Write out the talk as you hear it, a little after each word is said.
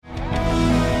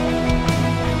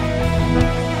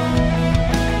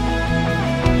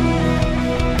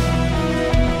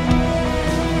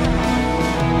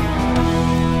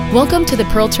Welcome to the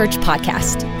Pearl Church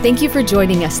podcast. Thank you for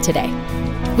joining us today.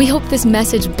 We hope this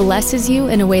message blesses you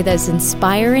in a way that is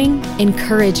inspiring,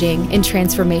 encouraging, and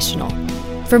transformational.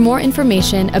 For more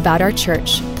information about our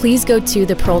church, please go to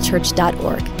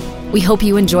thepearlchurch.org. We hope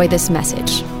you enjoy this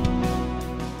message.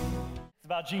 It's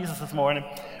about Jesus this morning.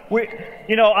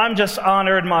 I'm just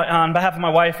honored on behalf of my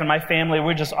wife and my family.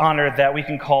 We're just honored that we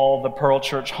can call the Pearl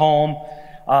Church home.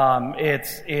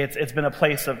 It's been a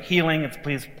place of healing. It's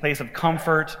a place of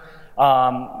comfort.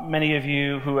 Many of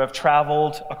you who have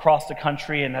traveled across the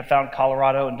country and have found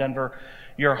Colorado and Denver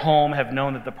your home have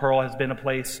known that the Pearl has been a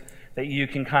place that you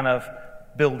can kind of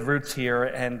build roots here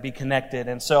and be connected.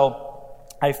 And so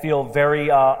I feel very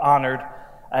honored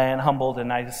and humbled,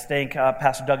 and I just thank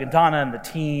Pastor Doug and Donna and the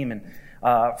team and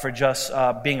for just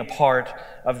being a part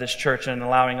of this church and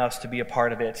allowing us to be a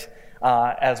part of it.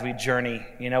 As we journey.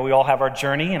 We all have our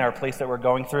journey and our place that we're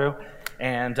going through,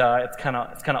 and it's kind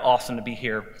of awesome to be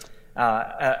here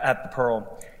at the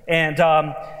Pearl. And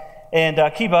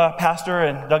keep Pastor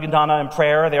and Doug and Donna in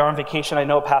prayer. They are on vacation. I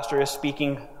know Pastor is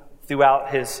speaking throughout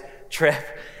his trip,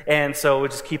 and so we'll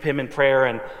just keep him in prayer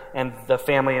and the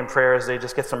family in prayer as they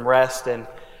just get some rest and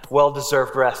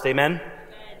well-deserved rest. Amen?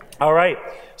 All right.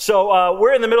 So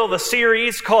we're in the middle of a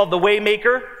series called The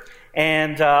Waymaker.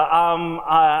 And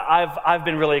I've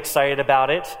been really excited about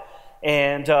it,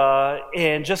 and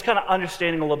just kind of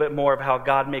understanding a little bit more of how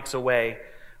God makes a way,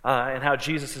 and how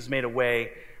Jesus has made a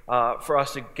way for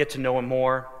us to get to know Him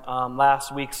more.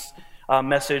 Last week's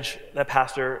message that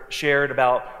Pastor shared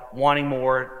about wanting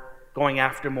more, going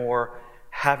after more,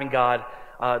 having God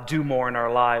do more in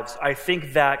our lives. I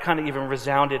think that kind of even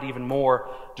resounded even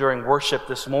more during worship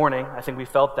this morning. I think we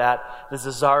felt that, this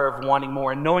desire of wanting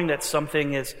more and knowing that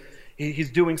something is.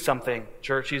 He's doing something,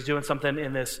 church. He's doing something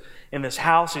in this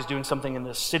house. He's doing something in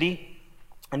this city.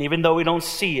 And even though we don't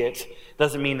see it,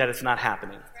 doesn't mean that it's not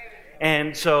happening.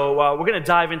 And so we're going to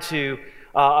dive into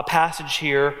a passage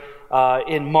here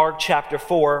in Mark chapter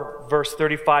 4, verse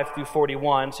 35 through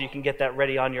 41. So you can get that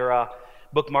ready on your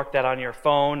bookmark that on your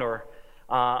phone or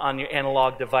on your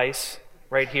analog device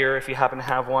right here if you happen to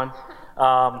have one.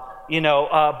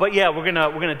 But yeah, we're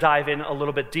gonna dive in a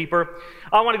little bit deeper.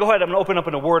 I want to go ahead and open up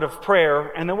in a word of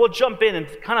prayer, and then we'll jump in and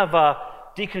kind of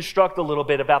deconstruct a little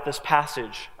bit about this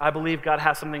passage. I believe God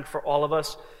has something for all of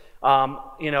us.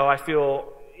 I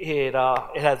feel it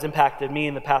has impacted me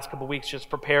in the past couple weeks just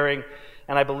preparing,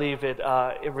 and I believe it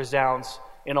resounds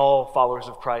in all followers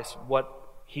of Christ what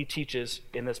He teaches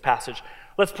in this passage.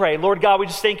 Let's pray. Lord God, we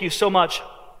just thank You so much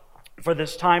for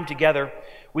this time together.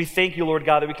 We thank You, Lord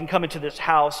God, that we can come into this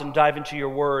house and dive into Your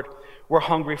word. We're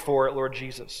hungry for it, Lord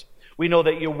Jesus. We know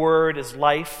that Your word is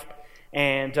life,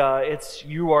 and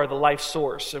You are the life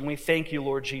source. And we thank You,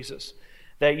 Lord Jesus,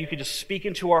 that You could just speak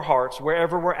into our hearts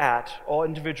wherever we're at, all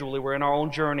individually. We're in our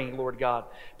own journey, Lord God,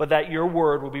 but that Your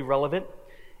word will be relevant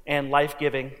and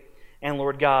life-giving, and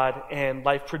Lord God, and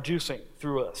life-producing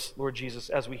through us, Lord Jesus,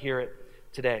 as we hear it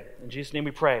today. In Jesus' name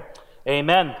we pray.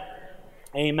 Amen.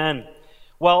 Amen.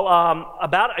 Well,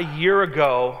 about a year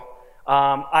ago,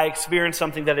 I experienced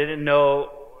something that I didn't know,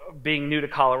 being new to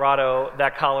Colorado,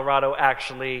 that Colorado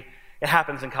actually, it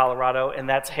happens in Colorado, and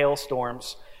that's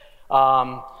hailstorms.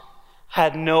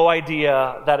 Had no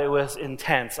idea that it was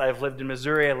intense. I've lived in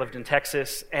Missouri, I lived in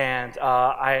Texas, and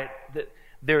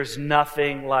there's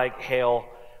nothing like hail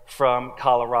from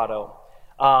Colorado.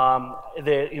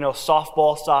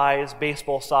 Softball size,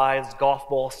 baseball size, golf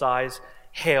ball size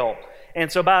hail. And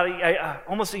so about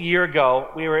almost a year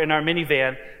ago, we were in our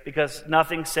minivan because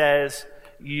nothing says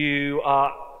you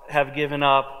have given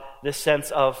up this sense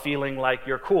of feeling like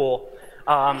you're cool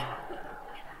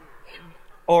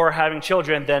or having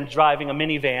children than driving a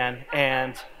minivan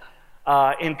and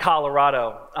in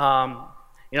Colorado.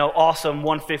 Awesome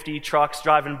 150 trucks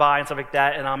driving by and stuff like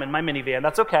that, and I'm in my minivan.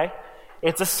 That's okay.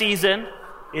 It's a season.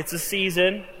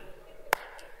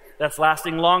 That's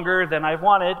lasting longer than I've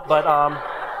wanted,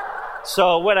 but...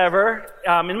 So whatever,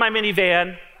 in my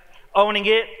minivan, owning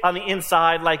it on the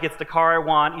inside like it's the car I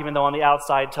want, even though on the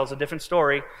outside it tells a different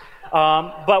story.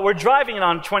 But we're driving it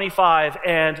on 25,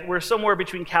 and we're somewhere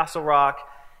between Castle Rock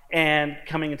and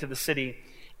coming into the city,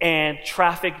 and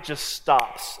traffic just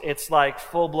stops. It's like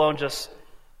full-blown just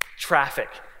traffic.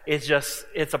 It's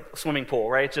a swimming pool,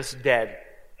 right? It's just dead.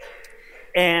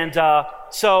 And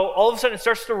so all of a sudden it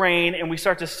starts to rain, and we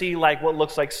start to see like what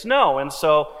looks like snow, and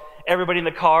so everybody in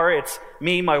the car, it's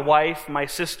me, my wife, my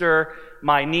sister,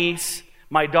 my niece,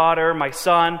 my daughter, my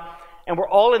son, and we're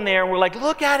all in there, and we're like,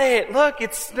 look at it, look,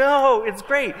 it's snow, it's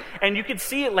great. And you can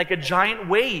see it like a giant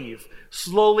wave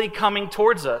slowly coming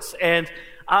towards us. And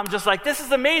I'm just like, this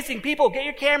is amazing, people, get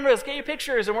your cameras, get your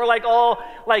pictures. And we're like all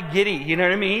like giddy, you know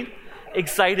what I mean?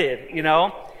 Excited, you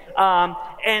know?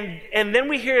 And then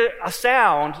we hear a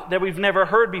sound that we've never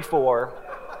heard before.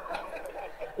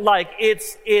 Like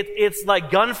it's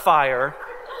like gunfire.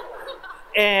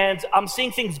 And I'm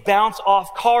seeing things bounce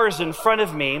off cars in front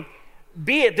of me.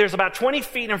 Be it, there's about 20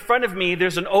 feet in front of me,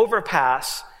 there's an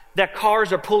overpass that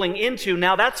cars are pulling into.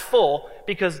 Now that's full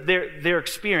because they're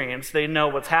experienced. They know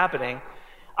what's happening.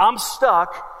 I'm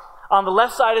stuck. On the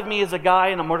left side of me is a guy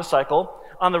in a motorcycle.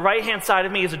 On the right-hand side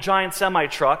of me is a giant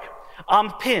semi-truck.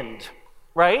 I'm pinned,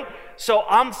 right? So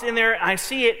I'm in there, and I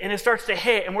see it, and it starts to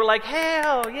hit, and we're like,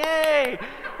 hell, yay,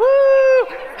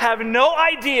 woo! Have no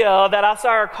idea that outside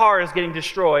our car is getting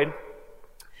destroyed.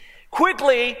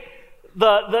 Quickly,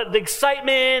 the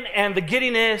excitement and the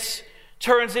giddiness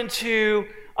turns into,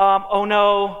 oh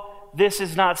no, this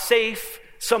is not safe,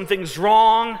 something's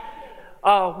wrong.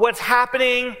 What's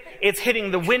happening? It's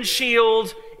hitting the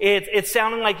windshield. It's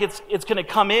sounding like it's going to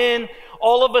come in.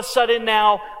 All of a sudden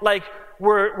now, like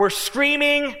we're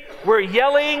screaming, we're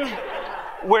yelling,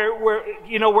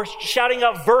 we're shouting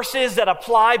out verses that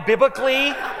apply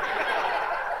biblically.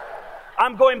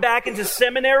 I'm going back into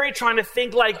seminary trying to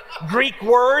think like Greek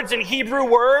words and Hebrew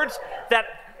words that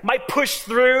might push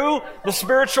through the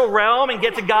spiritual realm and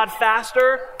get to God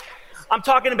faster. I'm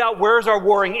talking about where's our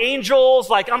warring angels.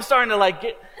 Like I'm starting to like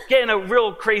get in a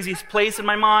real crazy place in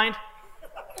my mind.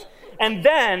 And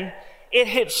then it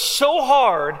hit so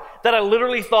hard that I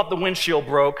literally thought the windshield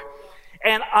broke.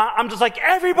 And I'm just like,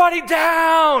 everybody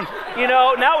down! You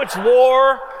know, now it's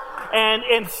war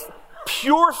and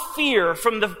pure fear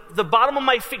from the bottom of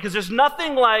my feet, because there's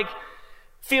nothing like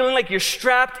feeling like you're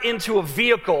strapped into a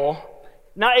vehicle,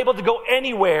 not able to go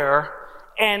anywhere,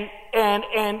 and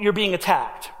you're being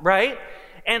attacked, right?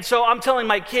 And so I'm telling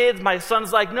my kids, my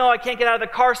son's like, no, I can't get out of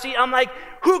the car seat. I'm like,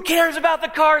 who cares about the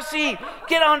car seat?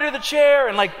 Get under the chair.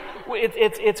 And like,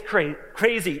 it's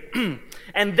crazy.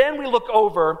 And then we look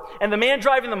over, and the man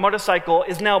driving the motorcycle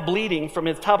is now bleeding from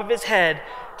the top of his head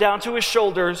down to his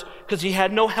shoulders because he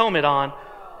had no helmet on.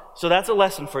 So that's a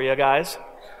lesson for you guys.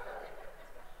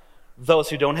 Those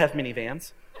who don't have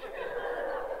minivans.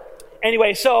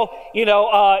 Anyway, so,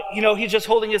 he's just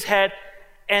holding his head,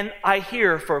 and I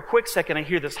hear, for a quick second, I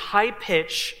hear this high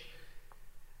pitch,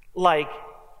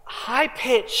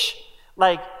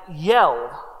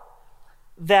 yell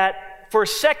that for a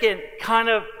second kind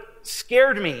of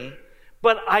scared me,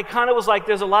 but I kind of was like,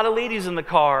 there's a lot of ladies in the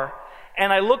car,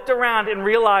 and I looked around and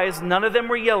realized none of them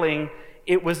were yelling,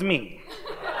 it was me.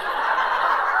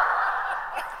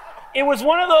 It was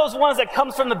one of those ones that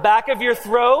comes from the back of your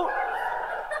throat,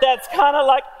 that's kind of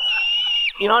like,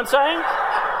 you know what I'm saying?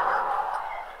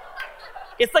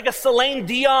 It's like a Celine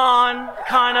Dion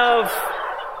kind of,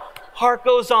 heart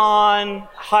goes on,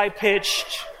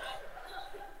 high-pitched,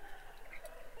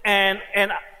 and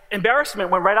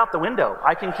embarrassment went right out the window.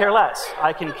 I can care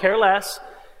less,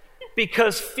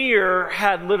 because fear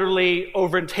had literally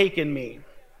overtaken me,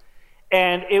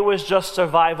 and it was just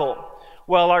survival.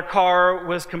 Well, our car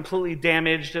was completely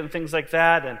damaged and things like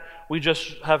that, and we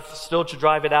just have still to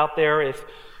drive it out there. If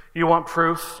you want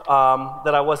proof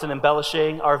that I wasn't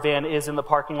embellishing, our van is in the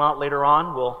parking lot later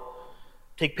on. We'll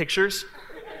take pictures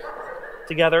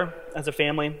together as a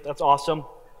family. That's awesome.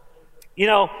 You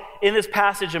know, in this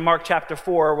passage in Mark chapter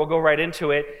 4, we'll go right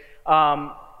into it,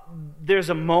 there's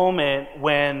a moment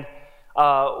when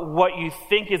what you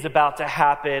think is about to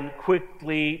happen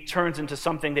quickly turns into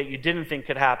something that you didn't think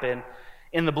could happen.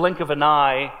 In the blink of an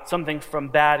eye, something from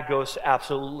bad goes to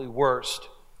absolutely worst.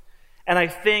 And I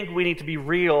think we need to be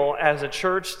real as a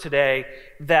church today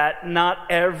that not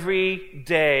every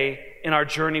day in our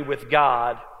journey with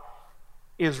God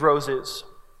is roses.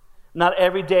 Not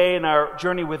every day in our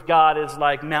journey with God is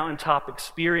like mountaintop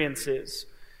experiences.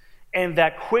 And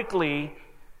that quickly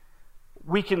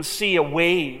we can see a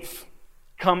wave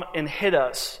come and hit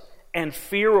us, and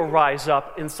fear will rise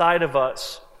up inside of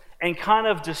us and kind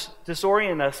of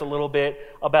disorient us a little bit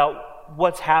about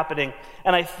what's happening.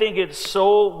 And I think it's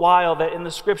so wild that in the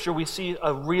scripture we see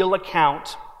a real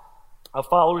account of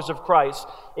followers of Christ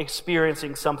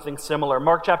experiencing something similar.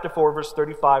 Mark chapter 4, verse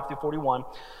 35 through 41.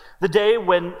 The day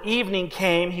when evening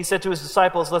came, he said to his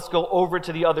disciples, let's go over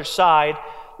to the other side.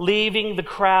 Leaving the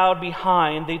crowd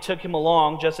behind, they took him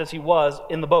along just as he was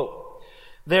in the boat.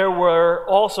 There were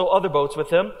also other boats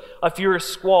with him. A furious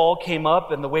squall came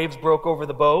up, and the waves broke over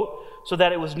the boat, so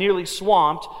that it was nearly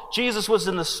swamped. Jesus was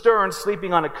in the stern,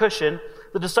 sleeping on a cushion.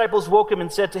 The disciples woke him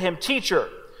and said to him, Teacher,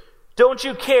 Don't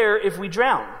you care if we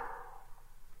drown?"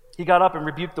 He got up and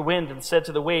rebuked the wind and said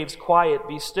to the waves, "Quiet,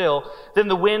 be still." Then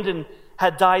the wind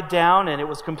had died down and it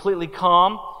was completely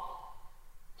calm.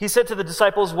 He said to the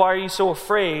disciples, "Why are you so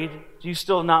afraid? Do you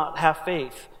still not have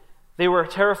faith?" They were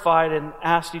terrified and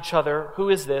asked each other, "Who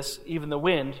is this? Even the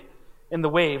wind and the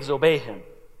waves obey him."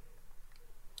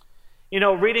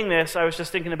 Reading this, I was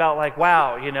just thinking about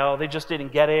wow, they just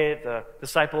didn't get it. The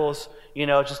disciples,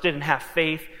 just didn't have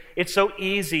faith. It's so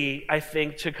easy, I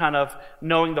think, to kind of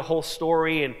knowing the whole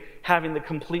story and having the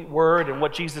complete word and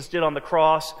what Jesus did on the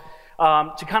cross,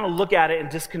 to kind of look at it and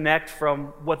disconnect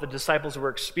from what the disciples were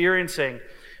experiencing.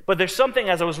 But there's something,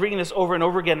 as I was reading this over and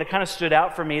over again, that kind of stood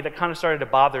out for me, that kind of started to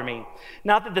bother me.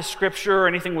 Not that the scripture or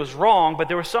anything was wrong, but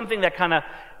there was something that kind of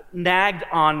nagged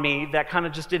on me that kind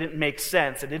of just didn't make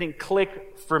sense. It didn't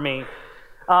click for me.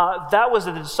 That was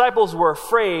that the disciples were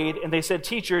afraid, and they said,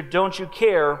 "Teacher, don't you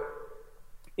care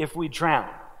if we drown?"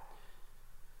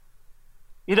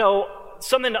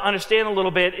 Something to understand a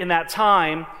little bit in that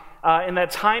time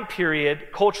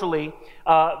period, culturally,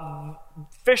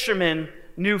 fishermen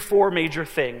knew four major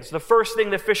things. The first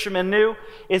thing that fishermen knew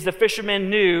is the fishermen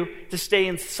knew to stay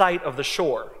in sight of the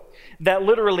shore. That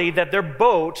literally, that their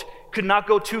boat could not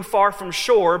go too far from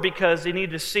shore because they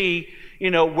needed to see,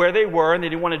 where they were, and they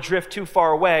didn't want to drift too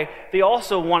far away. They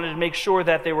also wanted to make sure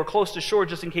that they were close to shore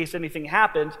just in case anything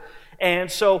happened.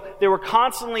 And so they were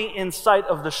constantly in sight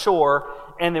of the shore,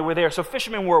 and they were there. So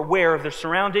fishermen were aware of their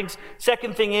surroundings.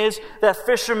 Second thing is that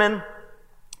fishermen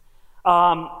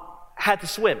had to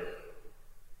swim.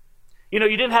 You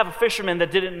didn't have a fisherman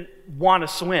that didn't want to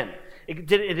swim. It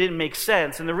didn't make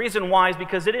sense. And the reason why is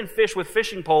because they didn't fish with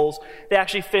fishing poles. They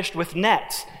actually fished with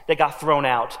nets that got thrown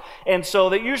out. And so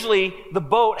that usually the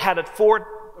boat had a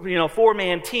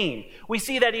four-man team. We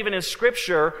see that even in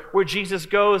Scripture where Jesus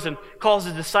goes and calls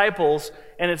his disciples,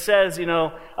 and it says, there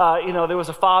was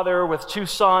a father with two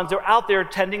sons. They were out there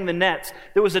tending the nets.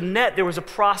 There was a net, there was a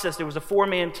process, there was a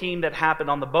four-man team that happened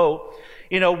on the boat.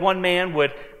 One man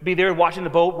would be there watching the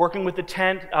boat, working with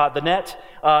the net.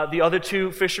 The other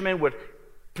two fishermen would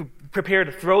prepare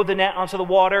to throw the net onto the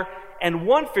water, and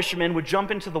one fisherman would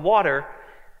jump into the water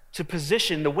to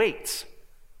position the weights.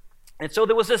 And so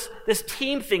there was this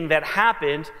team thing that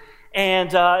happened,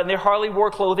 and they hardly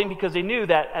wore clothing because they knew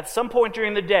that at some point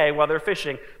during the day while they're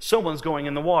fishing, someone's going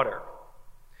in the water.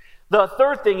 The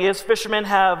third thing is fishermen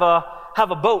have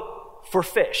a boat for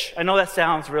fish. I know that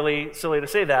sounds really silly to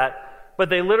say that, but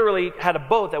they literally had a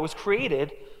boat that was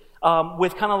created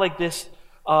with kind of like this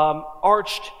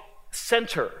arched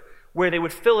center where they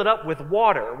would fill it up with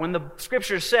water. When the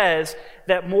scripture says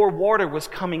that more water was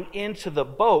coming into the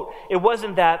boat, it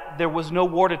wasn't that there was no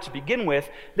water to begin with.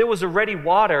 There was already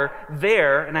water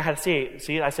there, and I had to say it.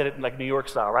 See, I said it like New York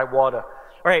style, right? Water. All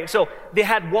right, so they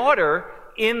had water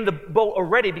in the boat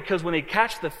already because when they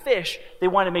catch the fish, they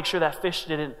wanted to make sure that fish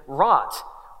didn't rot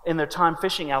in their time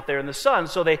fishing out there in the sun,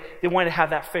 so they wanted to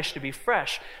have that fish to be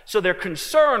fresh. So their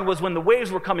concern was when the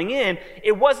waves were coming in,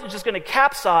 it wasn't just going to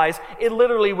capsize, it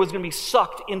literally was going to be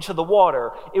sucked into the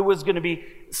water. It was going to be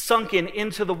sunken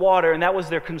into the water, and that was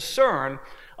their concern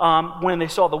when they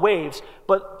saw the waves.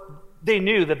 But they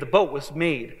knew that the boat was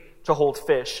made to hold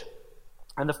fish.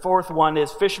 And the fourth one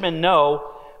is fishermen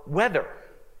know weather.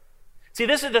 See,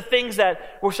 this is the things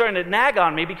that were starting to nag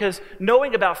on me because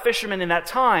knowing about fishermen in that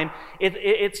time,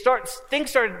 things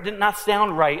started to not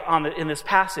sound right in this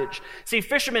passage. See,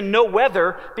 fishermen know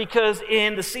weather because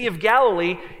in the Sea of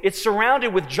Galilee, it's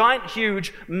surrounded with giant,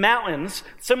 huge mountains,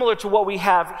 similar to what we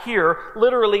have here.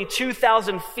 Literally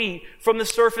 2,000 feet from the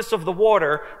surface of the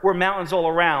water were mountains all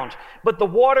around. But the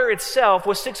water itself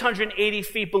was 680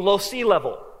 feet below sea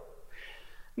level.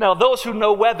 Now, those who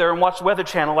know weather and watch Weather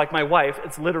Channel, like my wife,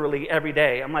 it's literally every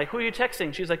day. I'm like, "Who are you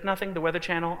texting?" She's like, "Nothing, the Weather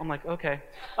Channel." I'm like, "Okay."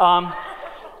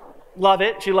 Love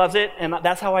it. She loves it. And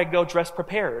that's how I go dress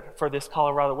prepared for this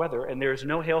Colorado weather. And there's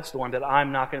no hailstorm that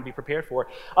I'm not going to be prepared for.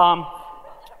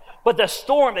 But the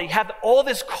storm, they have all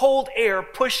this cold air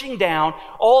pushing down,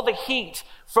 all the heat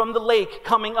from the lake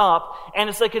coming up, and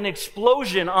it's like an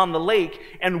explosion on the lake,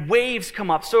 and waves come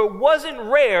up. So it wasn't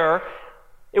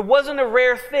a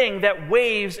rare thing that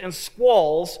waves and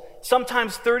squalls,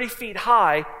 sometimes 30 feet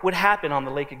high, would happen on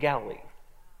the Lake of Galilee.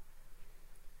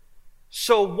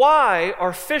 So why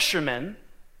are fishermen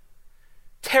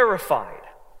terrified?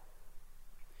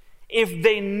 If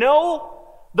they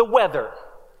know the weather,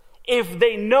 if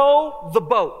they know the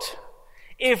boat,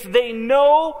 if they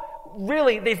know,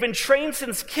 really, they've been trained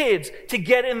since kids to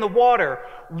get in the water,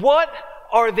 what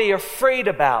are they afraid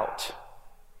about?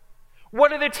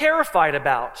 What are they terrified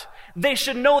about? They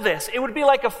should know this. It would be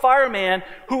like a fireman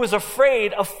who was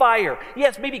afraid of fire.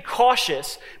 Yes, maybe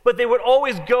cautious, but they would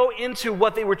always go into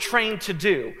what they were trained to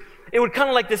do. It would kind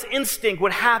of like this instinct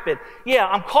would happen. Yeah,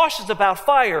 I'm cautious about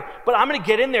fire, but I'm going to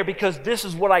get in there because this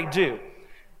is what I do.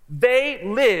 They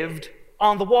lived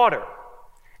on the water,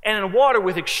 and in water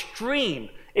with extreme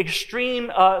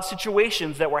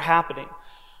situations that were happening.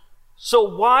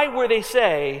 So why would they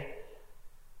say,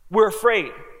 we're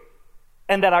afraid,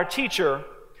 and that our teacher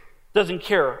doesn't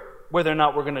care whether or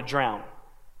not we're going to drown?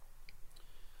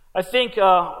 I think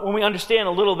when we understand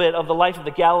a little bit of the life of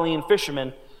the Galilean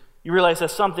fishermen, you realize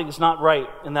that something is not right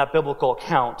in that biblical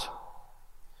account.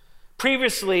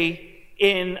 Previously,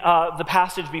 in the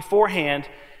passage beforehand,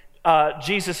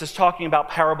 Jesus is talking about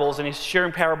parables, and he's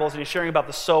sharing parables, and he's sharing about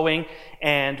the sowing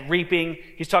and reaping.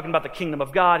 He's talking about the kingdom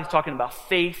of God. He's talking about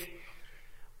faith.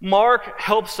 Mark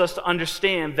helps us to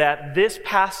understand that this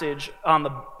passage on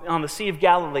the Sea of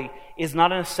Galilee is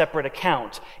not in a separate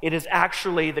account. It is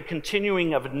actually the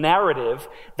continuing of a narrative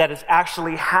that is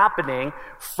actually happening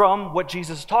from what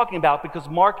Jesus is talking about, because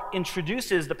Mark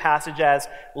introduces the passage as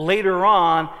later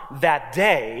on that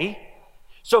day.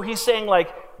 So he's saying, like,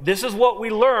 this is what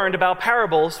we learned about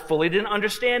parables. Fully didn't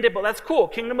understand it, but that's cool.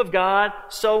 Kingdom of God,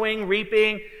 sowing,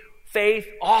 reaping, faith,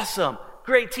 awesome.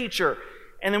 Great teacher.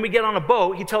 And then we get on a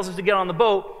boat. He tells us to get on the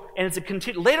boat, and it's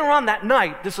a later on that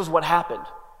night, this is what happened.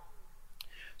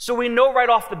 So we know right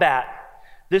off the bat,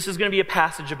 this is going to be a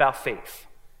passage about faith.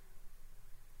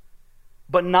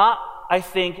 But not, I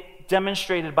think,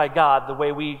 demonstrated by God the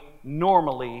way we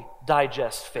normally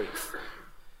digest faith.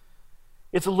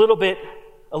 It's a little bit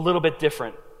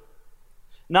different.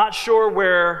 Not sure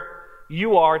where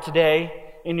you are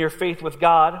today in your faith with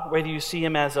God, whether you see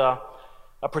him as a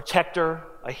protector,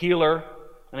 a healer,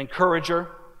 an encourager,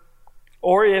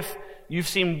 or if you've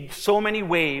seen so many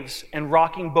waves and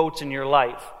rocking boats in your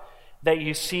life that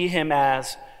you see him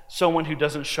as someone who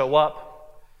doesn't show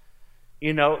up,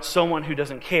 someone who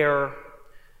doesn't care,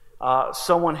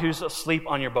 someone who's asleep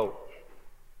on your boat.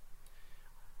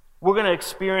 We're going to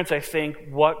experience, I think,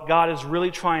 what God is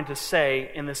really trying to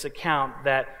say in this account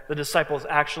that the disciples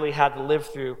actually had to live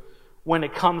through when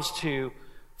it comes to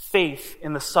faith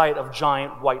in the sight of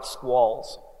giant white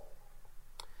squalls.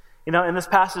 In this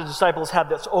passage, the disciples had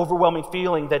this overwhelming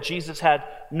feeling that Jesus had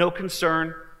no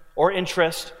concern or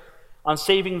interest on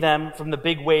saving them from the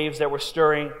big waves that were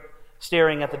staring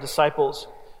at the disciples.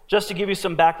 Just to give you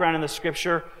some background in the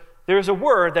scripture, there's a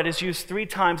word that is used 3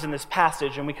 times in this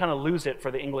passage, and we kind of lose it for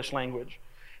the English language.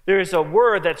 There is a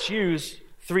word that's used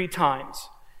 3 times,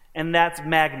 and that's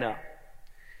magna.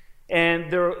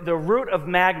 And the root of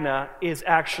magna is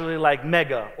actually like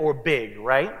mega or big,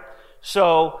 right?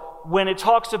 So when it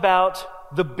talks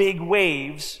about the big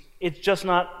waves, it's just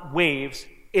not waves,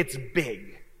 it's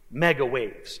big, mega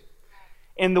waves.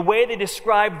 And the way they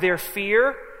describe their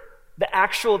fear, the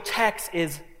actual text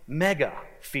is mega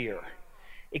fear.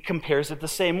 It compares it the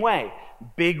same way.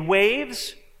 Big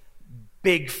waves,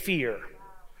 big fear.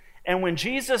 And when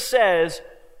Jesus says,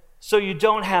 so you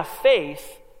don't have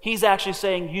faith, he's actually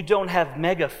saying you don't have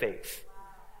mega faith.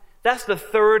 That's the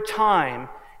 3rd time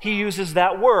he uses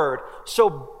that word.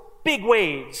 So big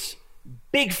waves,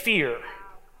 big fear,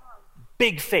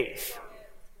 big faith.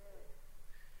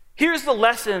 Here's the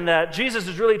lesson that Jesus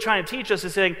is really trying to teach us,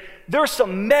 is saying there are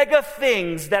some mega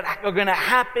things that are going to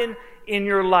happen in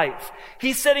your life.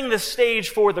 He's setting the stage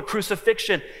for the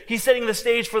crucifixion. He's setting the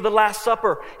stage for the Last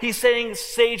Supper. He's setting the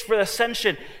stage for the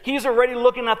ascension. He's already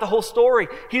looking at the whole story.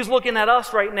 He's looking at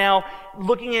us right now,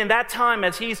 looking in that time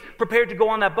as he's prepared to go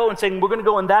on that boat and saying, we're going to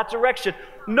go in that direction,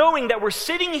 knowing that we're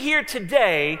sitting here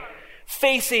today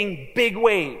facing big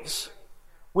waves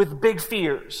with big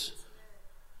fears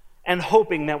and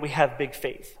hoping that we have big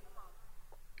faith.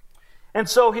 And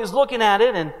so he's looking at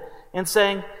it and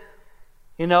saying,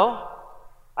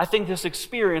 I think this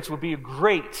experience would be a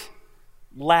great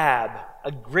lab,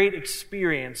 a great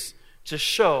experience to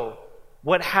show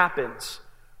what happens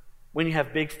when you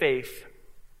have big faith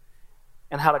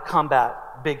and how to combat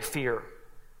big fear.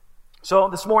 So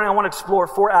this morning I want to explore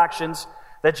 4 actions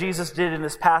that Jesus did in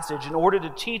this passage in order to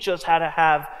teach us how to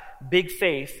have big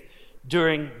faith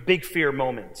during big fear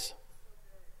moments.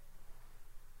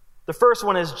 The first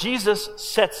one is Jesus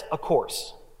sets a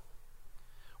course.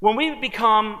 When we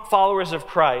become followers of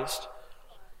Christ,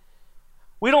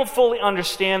 we don't fully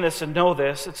understand this and know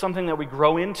this. It's something that we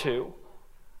grow into.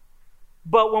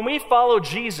 But when we follow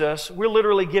Jesus, we're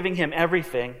literally giving him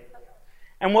everything.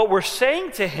 And what we're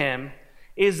saying to him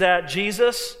is that,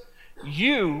 Jesus,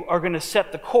 you are going to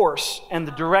set the course and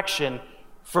the direction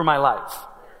for my life.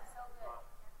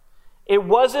 It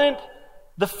wasn't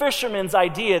the fisherman's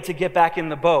idea to get back in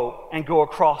the boat and go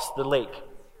across the lake.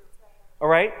 All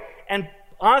right? And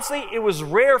honestly, it was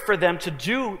rare for them to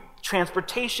do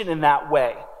transportation in that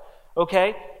way.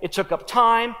 Okay? It took up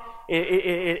time.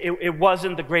 It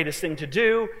wasn't the greatest thing to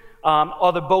do.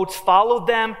 Other boats followed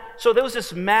them. So there was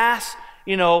this mass,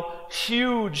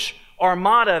 huge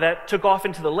armada that took off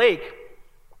into the lake.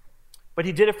 But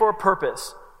he did it for a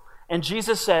purpose. And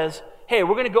Jesus says, hey,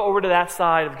 we're going to go over to that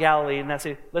side of Galilee, and that's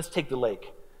it. Let's take the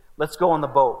lake. Let's go on the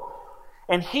boat.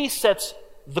 And he sets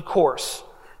the course.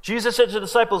 Jesus said to the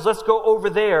disciples, let's go over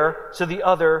there to the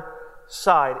other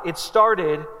side. It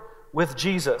started with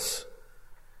Jesus.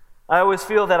 I always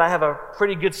feel that I have a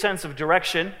pretty good sense of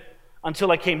direction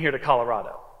until I came here to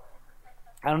Colorado.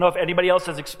 I don't know if anybody else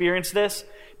has experienced this.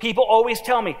 People always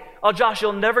tell me, oh, Josh,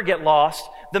 you'll never get lost.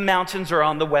 The mountains are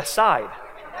on the west side.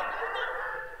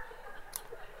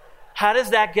 How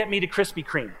does that get me to Krispy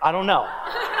Kreme? I don't know.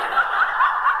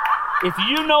 If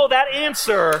you know that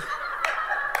answer,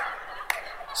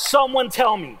 someone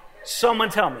tell me. Someone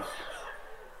tell me.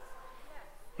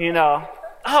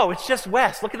 Oh, it's just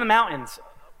west. Look at the mountains.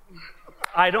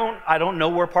 I don't know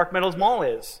where Park Meadows Mall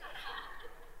is.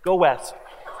 Go west.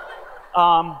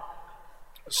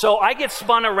 So I get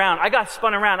spun around. I got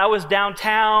spun around. I was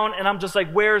downtown, and I'm just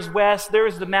like, where's west?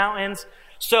 There's the mountains.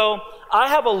 So I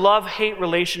have a love-hate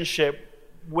relationship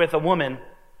with a woman,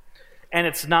 and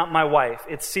it's not my wife.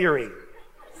 It's Siri.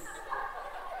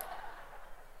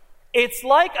 It's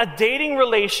like a dating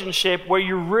relationship where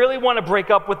you really want to break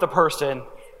up with the person,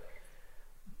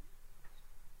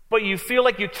 but you feel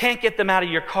like you can't get them out of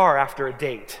your car after a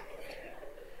date.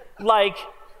 Like,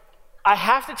 I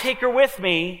have to take her with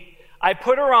me. I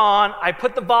put her on. I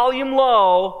put the volume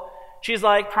low. She's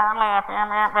like,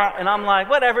 and I'm like,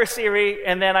 whatever, Siri.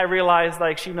 And then I realize,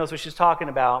 like, she knows what she's talking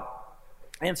about.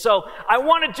 And so I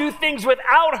want to do things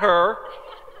without her,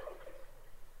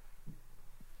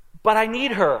 but I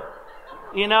need her.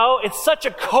 It's such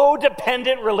a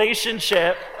codependent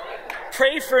relationship.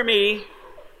 Pray for me.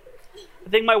 I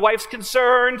think my wife's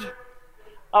concerned.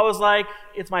 I was like,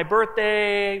 it's my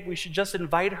birthday. We should just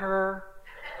invite her.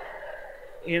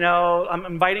 I'm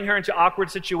inviting her into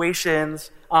awkward situations.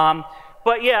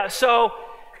 But yeah, so,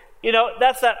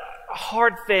 that's that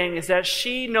hard thing, is that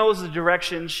she knows the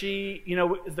direction. She,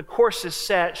 the course is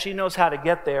set. She knows how to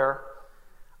get there.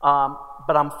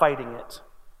 But I'm fighting it.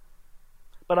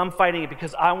 But I'm fighting it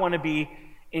because I want to be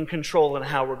in control in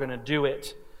how we're going to do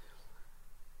it.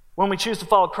 When we choose to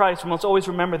follow Christ, we must always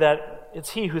remember that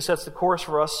it's He who sets the course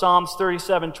for us. Psalms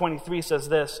 37:23 says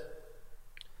this: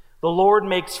 the Lord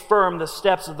makes firm the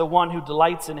steps of the one who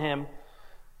delights in Him.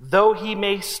 Though he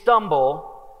may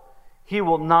stumble, he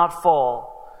will not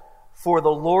fall, for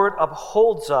the Lord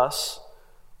upholds us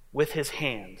with His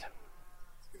hand.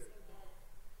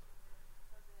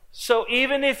 So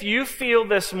even if you feel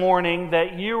this morning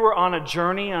that you were on a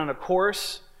journey, on a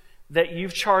course that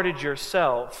you've charted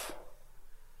yourself,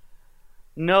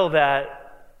 know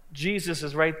that Jesus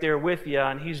is right there with you,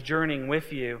 and He's journeying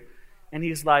with you. And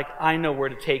He's like, I know where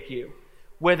to take you.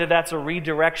 Whether that's a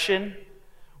redirection,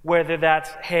 whether that's,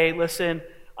 hey, listen,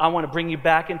 I want to bring you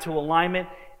back into alignment.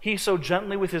 He so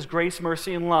gently, with His grace,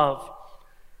 mercy, and love,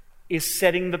 is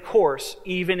setting the course,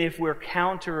 even if we're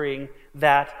countering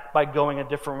that by going a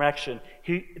different direction.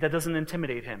 That doesn't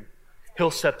intimidate Him.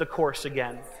 He'll set the course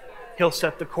again. He'll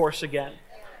set the course again.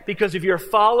 Because if you're a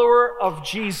follower of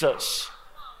Jesus,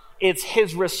 it's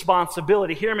His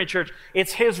responsibility. Hear me, church.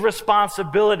 It's His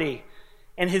responsibility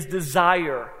and His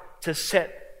desire to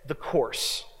set the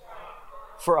course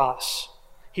for us.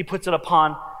 He puts it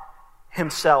upon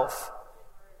Himself.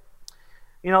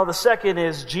 The second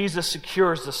is Jesus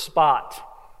secures the spot.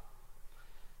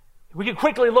 We can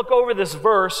quickly look over this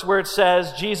verse where it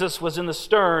says Jesus was in the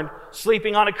stern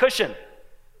sleeping on a cushion.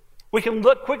 We can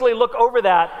quickly look over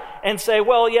that and say,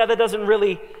 well, yeah, that doesn't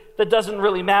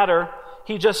really matter.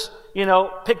 He just,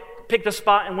 picked a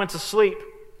spot and went to sleep.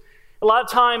 A lot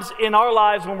of times in our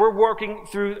lives when we're working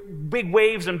through big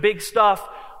waves and big stuff,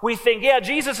 we think, yeah,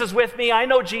 Jesus is with me. I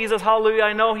know Jesus, hallelujah.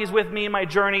 I know He's with me in my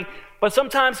journey. But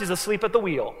sometimes He's asleep at the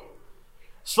wheel.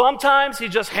 Sometimes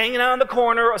He's just hanging out in the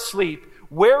corner asleep.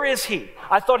 Where is He?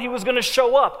 I thought He was going to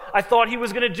show up. I thought He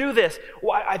was going to do this.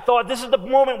 I thought this is the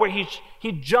moment where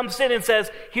He jumps in and says,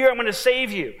 here, I'm going to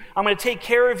save you. I'm going to take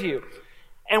care of you.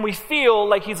 And we feel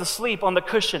like He's asleep on the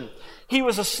cushion. He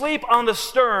was asleep on the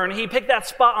stern. He picked that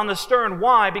spot on the stern.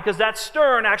 Why? Because that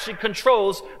stern actually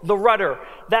controls the rudder.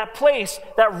 That place,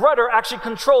 that rudder actually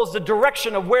controls the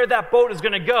direction of where that boat is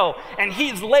going to go. And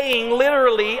He's laying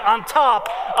literally on top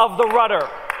of the rudder.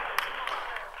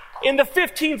 in the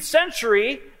 15th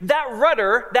century, that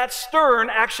rudder, that stern,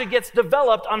 actually gets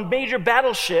developed on major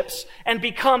battleships and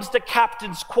becomes the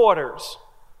captain's quarters.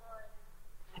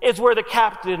 It's where the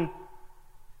captain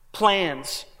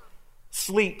plans,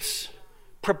 sleeps,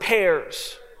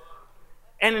 prepares.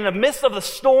 And in the midst of the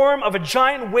storm of a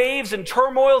giant waves and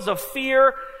turmoils of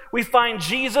fear, we find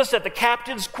Jesus at the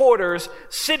captain's quarters,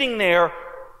 sitting there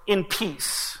in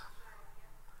peace.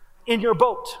 In your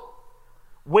boat,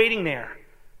 waiting there.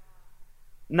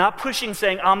 Not pushing,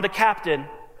 saying, I'm the captain,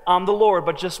 I'm the Lord,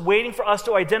 but just waiting for us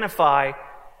to identify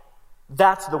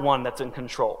that's the one that's in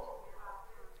control.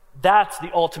 That's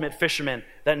the ultimate fisherman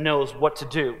that knows what to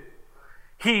do.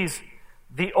 He's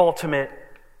the ultimate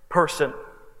person.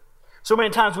 So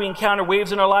many times we encounter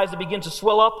waves in our lives that begin to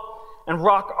swell up and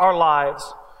rock our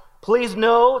lives. Please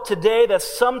know today that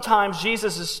sometimes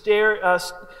Jesus is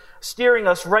steering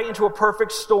us right into a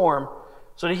perfect storm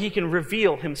so that he can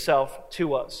reveal himself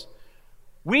to us.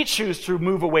 We choose to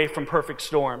move away from perfect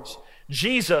storms.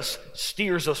 Jesus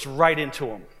steers us right into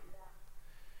them.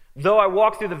 Though I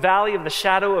walk through the valley of the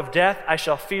shadow of death, I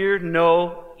shall fear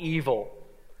no evil.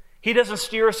 He doesn't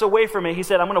steer us away from it. He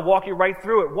said, I'm going to walk you right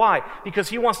through it. Why? Because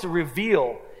he wants to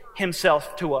reveal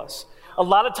himself to us. A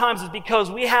lot of times it's because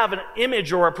we have an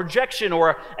image or a projection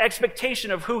or an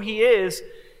expectation of who he is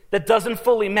that doesn't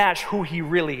fully match who he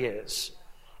really is.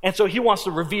 And so he wants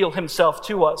to reveal himself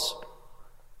to us.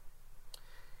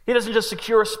 He doesn't just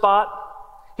secure a spot.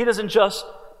 He doesn't just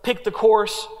pick the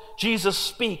course. Jesus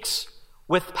speaks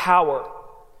with power.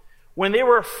 When they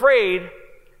were afraid,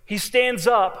 he stands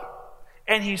up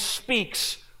and he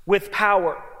speaks with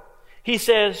power. He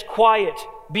says, quiet,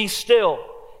 be still.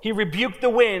 He rebuked the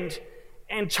wind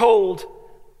and told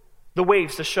the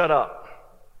waves to shut up.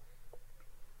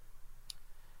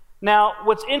 Now,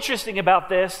 what's interesting about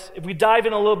this, if we dive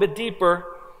in a little bit deeper,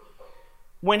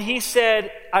 when he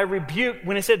said,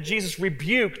 Jesus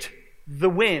rebuked the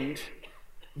wind,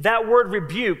 that word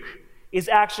rebuke is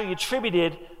actually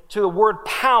attributed to the word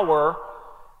power,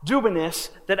 dunamis,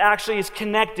 that actually is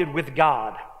connected with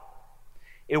God.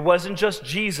 It wasn't just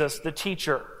Jesus, the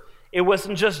teacher. It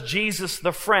wasn't just Jesus,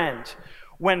 the friend.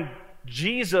 When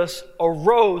Jesus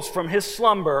arose from his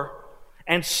slumber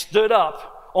and stood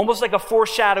up, almost like a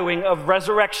foreshadowing of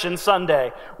Resurrection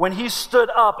Sunday, when he stood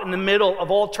up in the middle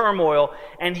of all turmoil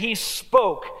and he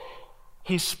spoke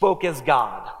as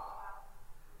God.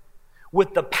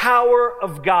 With the power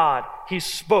of God, he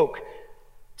spoke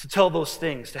to tell those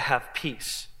things to have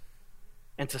peace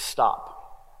and to stop.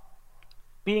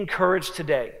 Be encouraged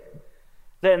today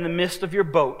that in the midst of your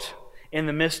boat, in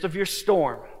the midst of your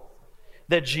storm,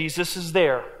 that Jesus is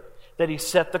there, that he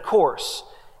set the course,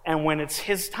 and when it's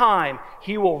his time,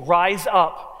 he will rise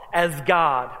up as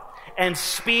God and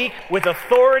speak with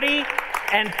authority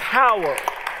and power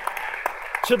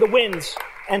to the winds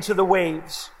and to the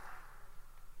waves.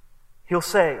 He'll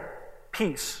say,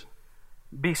 peace,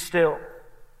 be still.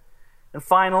 And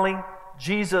finally,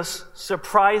 Jesus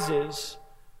surprises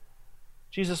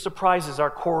our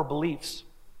core beliefs.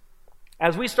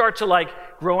 As we start to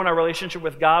grow in our relationship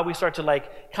with God, we start to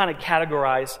kind of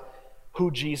categorize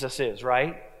who Jesus is,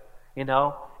 right?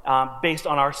 Based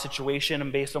on our situation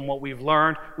and based on what we've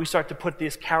learned, we start to put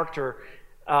this character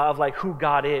of who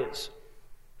God is.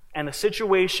 And a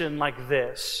situation like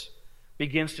this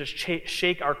begins to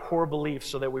shake our core beliefs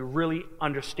so that we really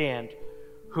understand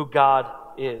who God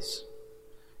is.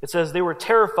 It says they were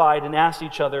terrified and asked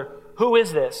each other, who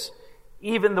is this?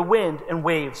 Even the wind and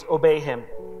waves obey him.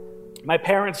 My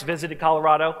parents visited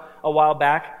Colorado a while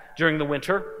back during the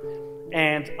winter,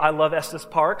 and I love Estes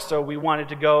Park, so we wanted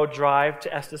to go drive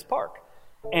to Estes Park.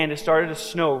 And it started to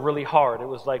snow really hard. It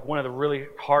was one of the really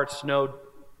hard snow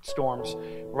storms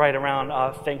right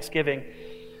around Thanksgiving.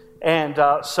 And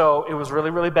so it was really,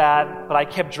 really bad, but I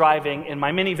kept driving in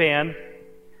my minivan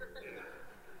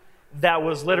that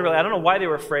was literally, I don't know why they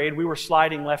were afraid. We were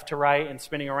sliding left to right and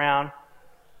spinning around.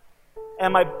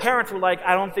 And my parents were like,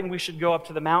 I don't think we should go up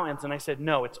to the mountains. And I said,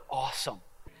 no, it's awesome.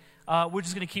 We're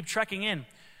just going to keep trekking in.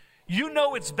 You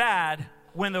know it's bad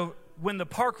when the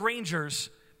park rangers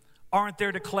aren't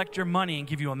there to collect your money and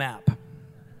give you a map.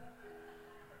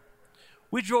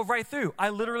 We drove right through. I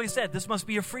literally said, this must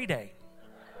be a free day.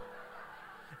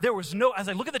 There was no, I was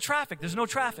like, look at the traffic. There's no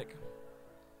traffic.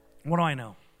 What do I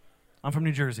know? I'm from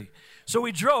New Jersey. So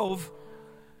we drove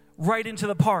right into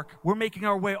the park. We're making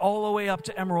our way all the way up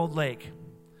to Emerald Lake.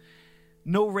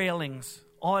 No railings,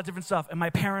 all that different stuff. And my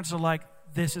parents are like,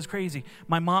 this is crazy.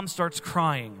 My mom starts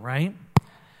crying, right?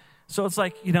 So it's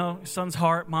son's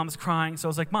heart, mom's crying. So I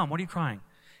was like, Mom, what are you crying?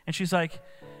 And she's like,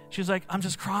 I'm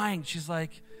just crying. She's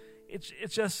like, it's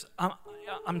just,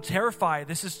 I'm terrified.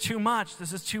 This is too much.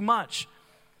 This is too much.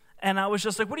 And I was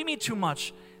just like, what do you mean too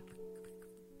much?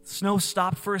 Snow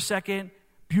stopped for a second.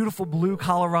 Beautiful blue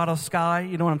Colorado sky.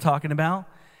 You know what I'm talking about.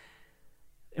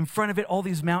 In front of it, all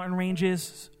these mountain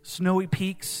ranges, snowy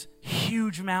peaks,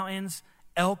 huge mountains.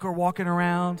 Elk are walking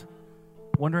around,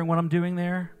 wondering what I'm doing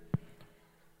there.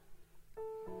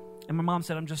 And my mom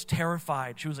said, I'm just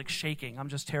terrified. She was like shaking. I'm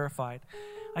just terrified.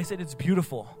 I said, it's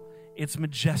beautiful. It's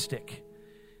majestic.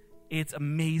 It's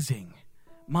amazing.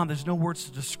 Mom, there's no words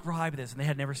to describe this. And they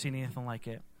had never seen anything like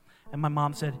it. And my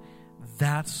mom said,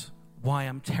 that's why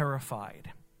I'm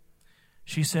terrified.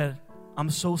 She said, I'm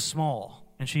so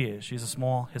small. And she is. She's a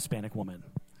small Hispanic woman.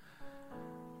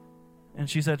 And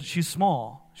she said, she's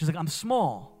small. She's like, I'm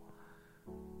small.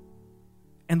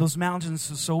 And those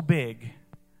mountains are so big.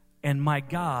 And my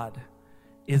God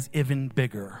is even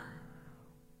bigger.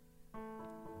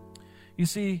 You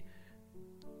see,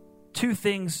 two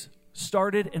things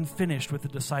started and finished with the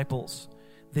disciples.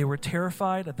 They were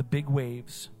terrified at the big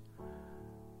waves.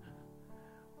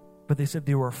 But they said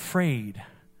they were afraid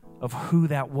of who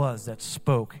that was that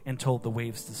spoke and told the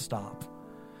waves to stop.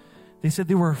 They said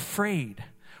they were afraid.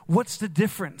 What's the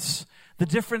difference? The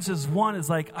difference is, one is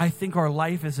like, I think our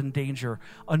life is in danger.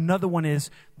 Another one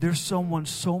is, there's someone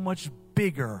so much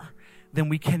bigger than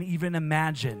we can even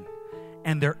imagine,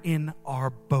 and they're in our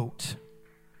boat.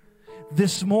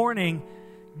 This morning,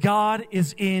 God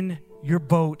is in your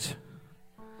boat,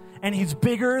 and He's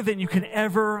bigger than you can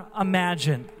ever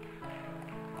imagine.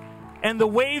 And the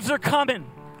waves are coming.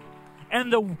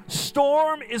 And the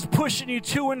storm is pushing you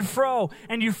to and fro.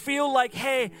 And you feel like,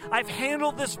 hey, I've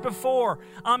handled this before.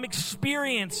 I'm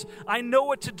experienced. I know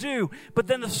what to do. But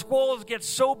then the squalls get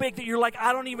so big that you're like,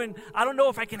 I don't know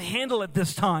if I can handle it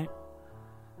this time.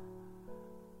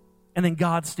 And then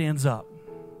God stands up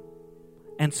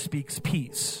and speaks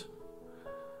peace.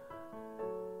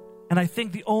 And I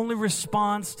think the only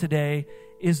response today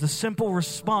is the simple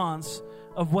response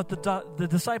of what the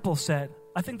disciples said.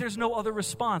 I think there's no other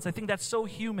response. I think that's so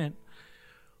human.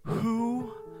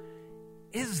 Who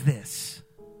is this?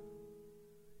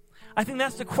 I think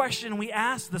that's the question we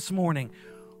asked this morning.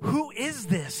 Who is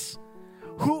this?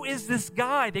 Who is this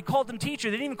guy? They called him teacher.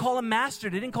 They didn't even call him master.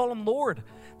 They didn't call him Lord.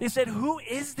 They said, who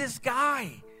is this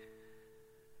guy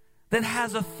that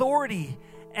has authority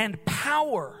and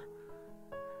power,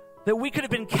 that we could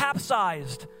have been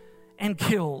capsized and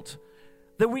killed,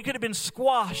 that we could have been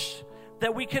squashed,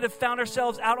 that we could have found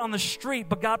ourselves out on the street,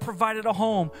 but God provided a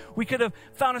home. We could have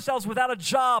found ourselves without a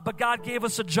job, but God gave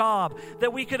us a job.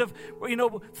 That we could have,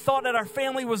 thought that our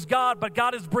family was God, but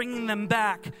God is bringing them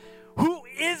back. Who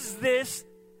is this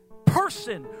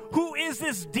person? Who is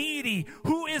this deity?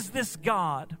 Who is this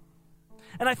God?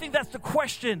 And I think that's the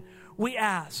question we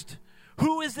asked.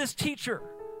 Who is this teacher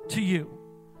to you?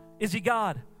 Is he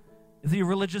God? Is he a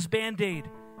religious Band-Aid?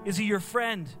 Is he your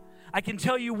friend? I can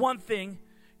tell you one thing.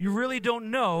 You really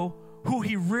don't know who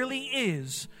he really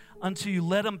is until you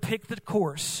let him pick the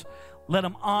course. Let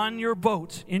him on your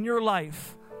boat in your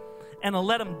life, and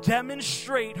let him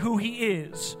demonstrate who he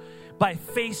is by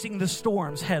facing the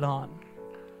storms head on.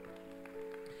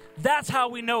 That's how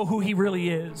we know who he really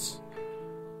is.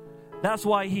 That's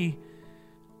why he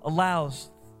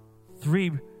allows three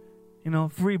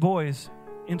boys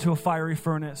into a fiery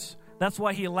furnace. That's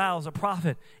why he allows a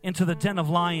prophet into the den of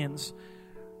lions.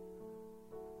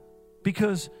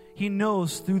 Because he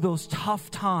knows through those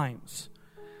tough times,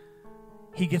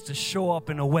 he gets to show up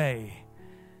in a way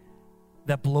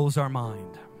that blows our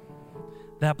mind.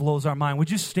 That blows our mind.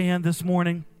 Would you stand this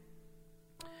morning?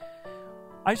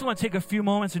 I just want to take a few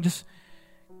moments and just,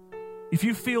 if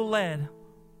you feel led,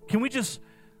 can we just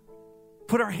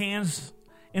put our hands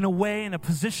in a way and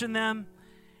position them?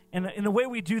 And in the way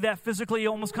we do that physically, it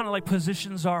almost kind of like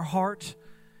positions our heart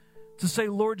to say,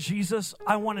 Lord Jesus,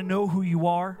 I want to know who you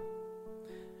are.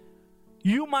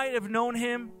 You might have known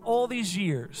him all these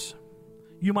years.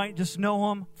 You might just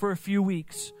know him for a few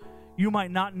weeks. You might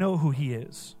not know who he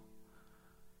is.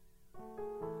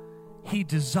 He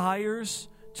desires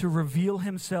to reveal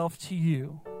himself to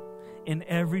you in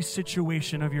every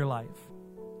situation of your life.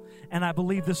 And I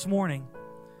believe this morning,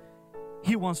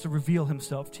 he wants to reveal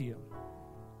himself to you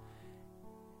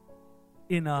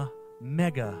in a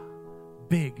mega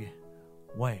big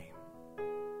way.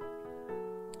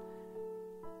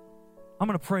 I'm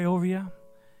going to pray over you.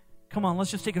 Come on, let's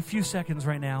just take a few seconds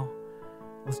right now.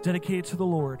 Let's dedicate it to the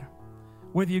Lord.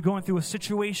 Whether you're going through a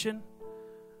situation,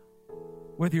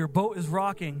 whether your boat is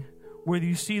rocking, whether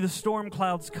you see the storm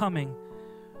clouds coming,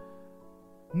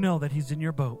 know that he's in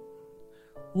your boat.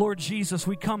 Lord Jesus,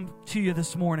 we come to you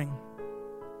this morning,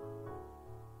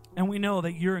 and we know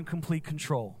that you're in complete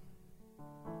control.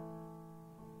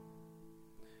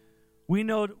 We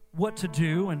know what to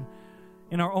do and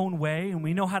in our own way, and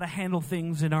we know how to handle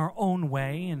things in our own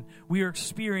way, and we are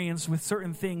experienced with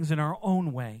certain things in our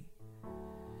own way.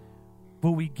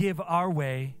 But we give our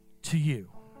way to you.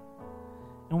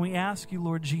 And we ask you,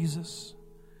 Lord Jesus,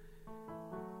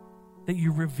 that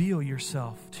you reveal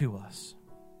yourself to us.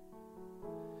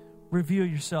 Reveal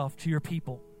yourself to your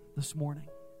people this morning.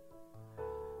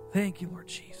 Thank you, Lord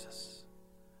Jesus.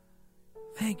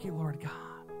 Thank you, Lord God.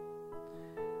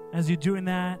 As you're doing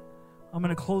that, I'm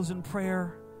going to close in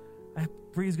prayer.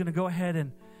 Bree's going to go ahead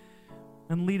and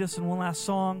lead us in one last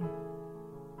song.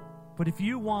 But if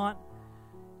you want,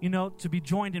 to be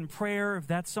joined in prayer, if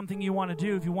that's something you want to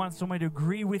do, if you want somebody to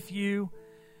agree with you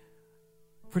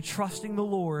for trusting the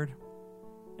Lord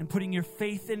and putting your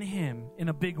faith in Him in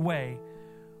a big way,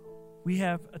 we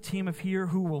have a team of here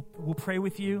who will pray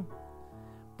with you.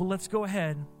 But let's go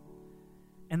ahead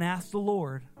and ask the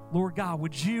Lord, Lord God,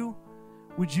 would you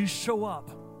show up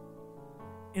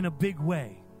in a big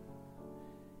way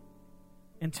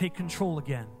and take control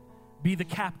again? Be the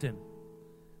captain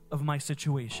of my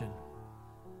situation.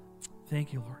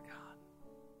 Thank you, Lord God.